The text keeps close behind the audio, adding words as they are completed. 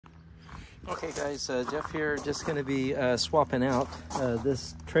Okay guys, Jeff here, just going to be swapping out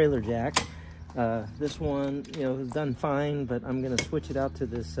this trailer jack. This one, is done fine, but I'm going to switch it out to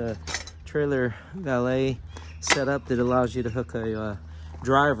this trailer Valet setup that allows you to hook a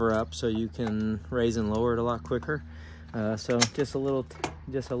driver up so you can raise and lower it a lot quicker. So just a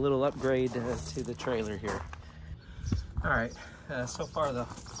little upgrade to the trailer here. All right, so far the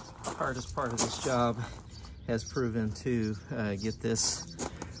hardest part of this job has proven to get this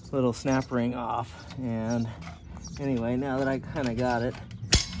little snap ring off. And anyway, now that I kind of got it,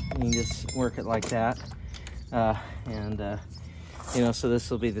 you can just work it like that. So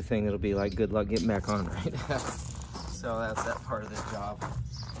this will be the thing that'll be like, good luck getting back on, right? So that's that part of the job.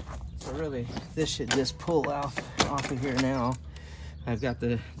 So really, this should just pull off of here now. I've got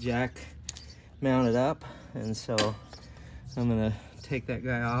the jack mounted up, and so I'm gonna take that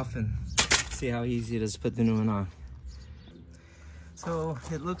guy off and see how easy it is to put the new one on. So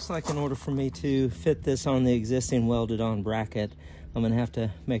it looks like in order for me to fit this on the existing welded on bracket, I'm gonna have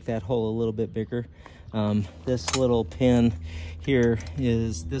to make that hole a little bit bigger. This little pin here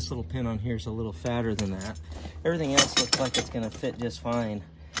this little pin on here is a little fatter than that. Everything else looks like it's gonna fit just fine.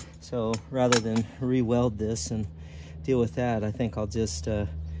 So rather than re-weld this and deal with that, I think I'll just go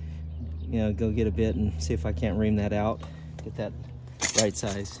get a bit and see if I can't ream that out, get that right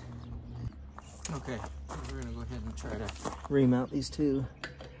size. Okay, we're gonna go ahead and try to remount these two.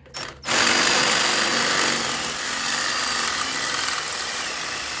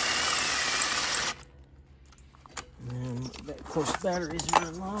 And of course, batteries are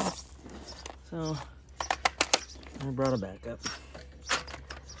running low, so I brought a backup.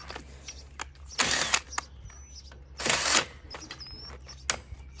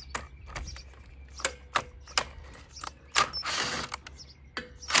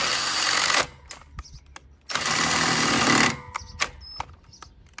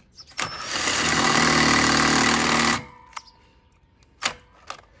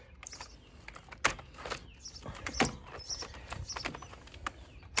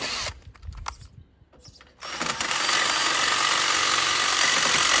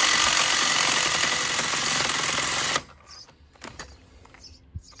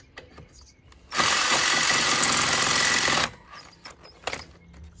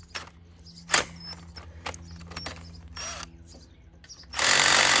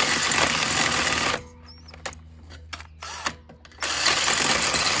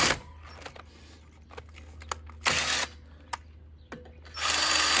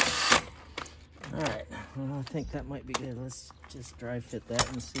 I think that might be good. Let's just dry fit that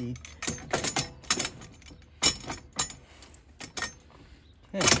and see.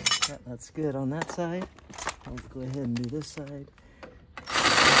 Okay, that's good on that side. I'll go ahead and do this side.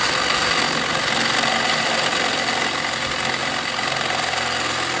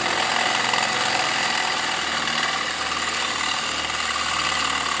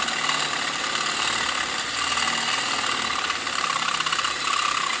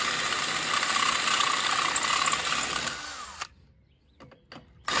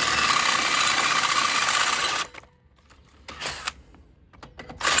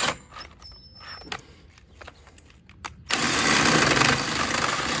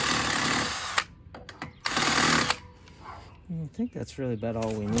 I think that's really about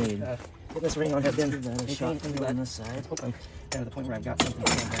all we need. Get this ring on here, then a shot on this side. Hopefully, down to the point where I've got something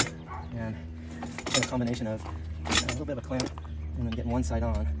on there. And a combination of a little bit of a clamp and then getting one side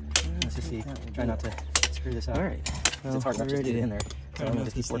on. Let's just see. Try not to screw this up. All right. Well, it's hard enough to get it in there. So I'm going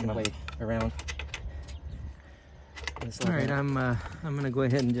to just keep working my way around. All right, I'm going to go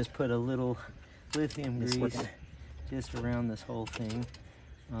ahead and just put a little lithium grease just around this whole thing.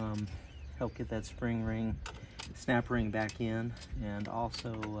 Help get that snap ring back in, and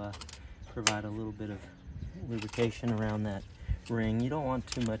also provide a little bit of lubrication around that ring. You don't want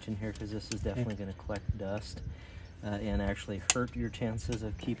too much in here because this is definitely going to collect dust and actually hurt your chances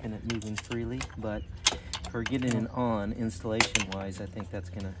of keeping it moving freely. But for getting it on installation wise, I think that's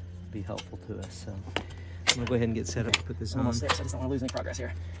going to be helpful to us. So I'm going to go ahead and get set up to put this on. Almost there, so I just don't want to lose any progress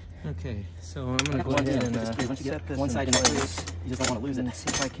here. Okay, so I'm going to go ahead and set this one side in place. You just don't want to lose it. And see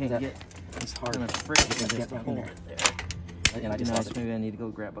if I can't get it's hard kind of friction to just get a hole there. there. And I just lost it. Maybe I need to go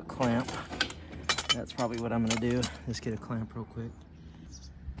grab a clamp. That's probably what I'm going to do. Just get a clamp real quick.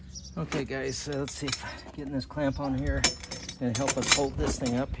 Okay, guys, so let's see if getting this clamp on here is going to help us hold this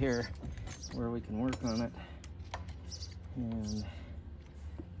thing up here where we can work on it. And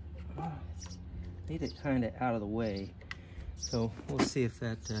need it kind of out of the way. So we'll see if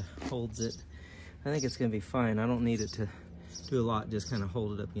that holds it. I think it's going to be fine. I don't need it to do a lot, just kind of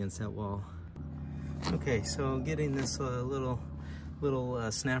hold it up against that wall. Okay, so getting this little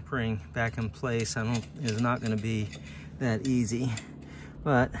little snap ring back in place is not going to be that easy,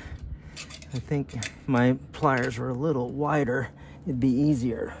 but I think if my pliers were a little wider, it'd be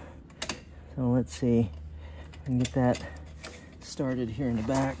easier. So let's see, I can get that started here in the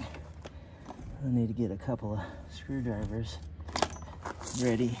back. I need to get a couple of screwdrivers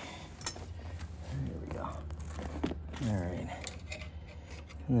ready. There we go. All right.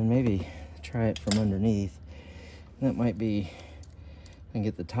 And then maybe try it from underneath. That might be, I can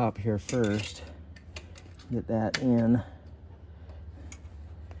get the top here first, get that in.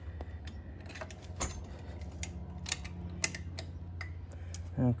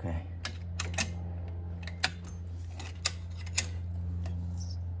 Okay.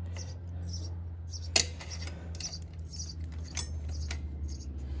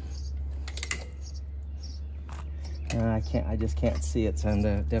 I just can't see it, so I'm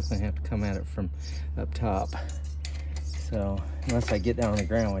gonna definitely have to come at it from up top. So, unless I get down on the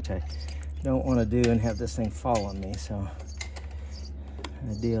ground, which I don't want to do and have this thing fall on me, so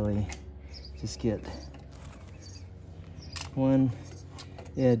ideally just get one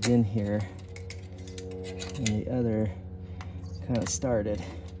edge in here and the other kind of started,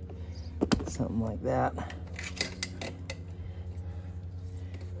 something like that.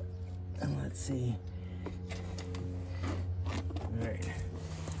 And let's see. All right.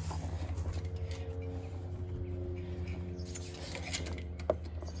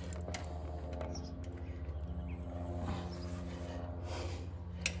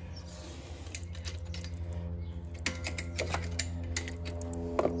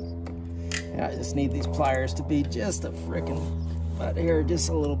 I just need these pliers to be just a frickin' butt hair, just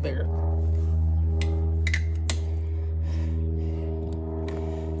a little bigger.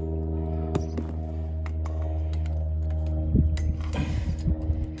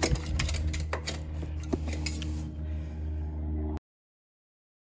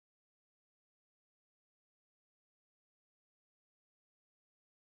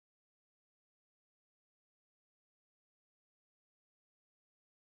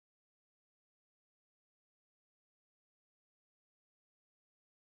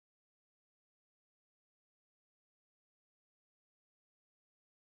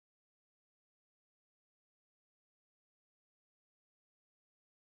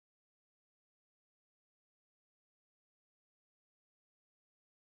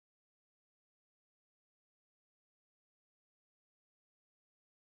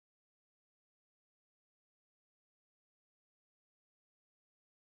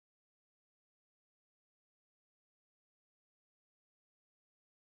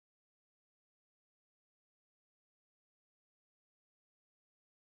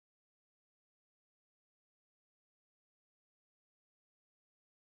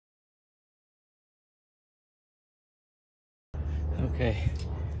 Okay,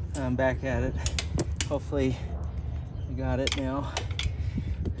 I'm back at it. Hopefully I got it now.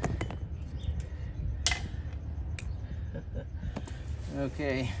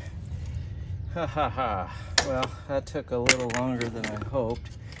 Okay. Ha ha ha. Well, that took a little longer than I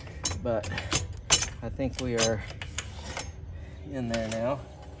hoped, but I think we are in there now.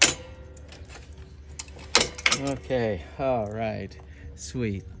 Okay, all right,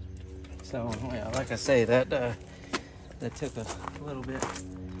 sweet. So, yeah, like I say, that took a little bit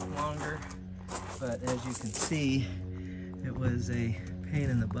longer, but as you can see, it was a pain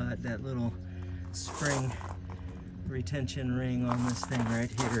in the butt. That little spring retention ring on this thing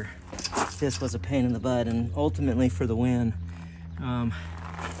right here, this was a pain in the butt, and ultimately for the win, you know,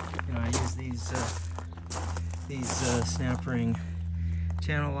 I use these snap ring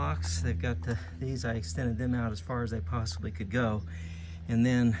channel locks. They've got these, I extended them out as far as they possibly could go. And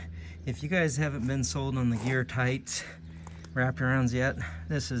then if you guys haven't been sold on the gear tights wraparounds yet,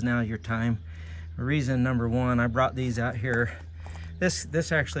 this is now your time. Reason number one, I brought these out here.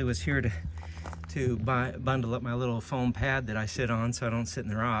 This actually was here to bundle up my little foam pad that I sit on so I don't sit in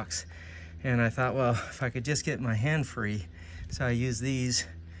the rocks. And I thought, well, if I could just get my hand free, so I use these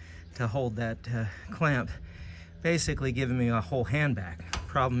to hold that clamp, basically giving me a whole hand back.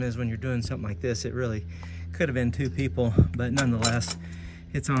 Problem is, when you're doing something like this, it really could have been two people, but nonetheless,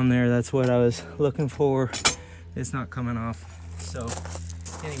 it's on there. That's what I was looking for. It's not coming off. So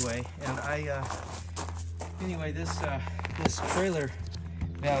anyway, and this trailer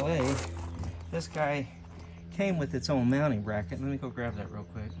Valet, this guy came with its own mounting bracket. Let me go grab that real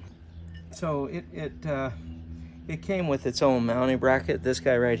quick. So it came with its own mounting bracket, this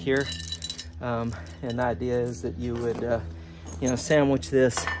guy right here. And the idea is that you would, you know, sandwich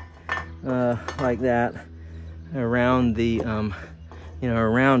this like that around the you know,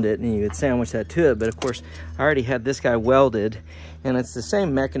 around it, and you would sandwich that to it. But of course, I already had this guy welded, and it's the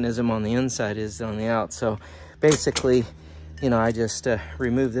same mechanism on the inside as on the out. So basically, you know, I just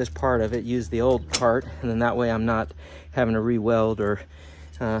remove this part of it, use the old part, and then that way I'm not having to re-weld or,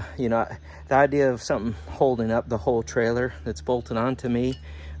 you know, the idea of something holding up the whole trailer that's bolted onto me,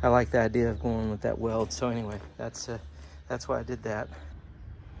 I like the idea of going with that weld. So anyway, that's why I did that.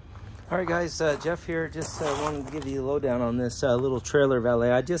 All right, guys, Jeff here. Just wanted to give you a lowdown on this little trailer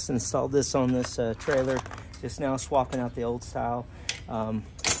valet. I just installed this on this trailer, just now swapping out the old style. One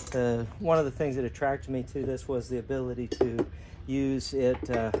of the things that attracted me to this was the ability to use it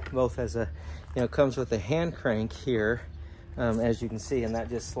both as a, you know, it comes with a hand crank here, as you can see, and that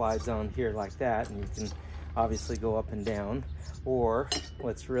just slides on here like that, and you can obviously go up and down. Or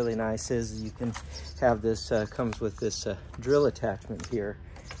what's really nice is you can have this, comes with this drill attachment here.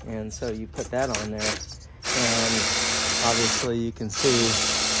 And so you put that on there, and obviously you can see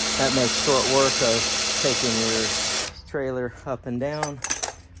that makes short work of taking your trailer up and down,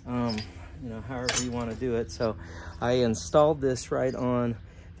 you know, however you want to do it. So I installed this right on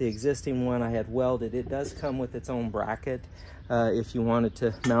the existing one I had welded. It does come with its own bracket. If you wanted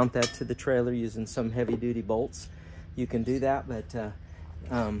to mount that to the trailer using some heavy duty bolts, you can do that. But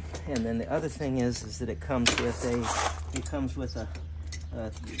and then the other thing is that it comes with a,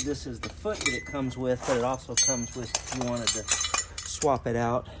 this is the foot that it comes with, but it also comes with, if you wanted to swap it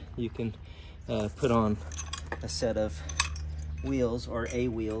out, you can put on a set of wheels, or a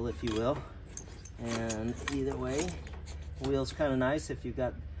wheel, if you will. And either way, wheel's kind of nice if you've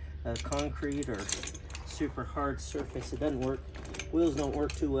got a concrete or super hard surface. It doesn't work, wheels don't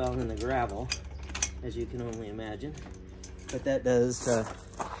work too well in the gravel, as you can only imagine. But that does,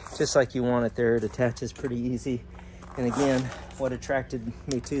 just like you want it there, it attaches pretty easy. And again, what attracted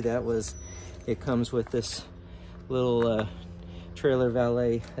me to that was it comes with this little trailer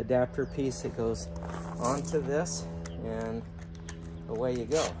valet adapter piece that goes onto this, and away you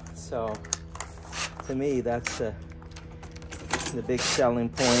go. So to me, that's the big selling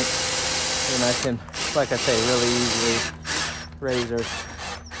point. And I can, like I say, really easily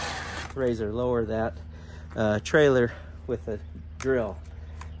raise or lower that trailer with a drill,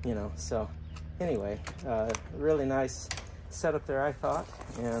 you know. So anyway, really nice setup there, I thought.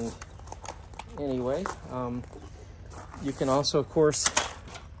 And anyway, you can also, of course,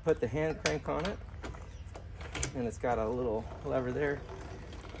 put the hand crank on it, and it's got a little lever there.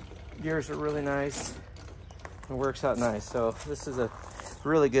 Gears are really nice. It works out nice. So this is a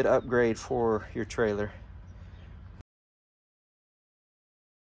really good upgrade for your trailer.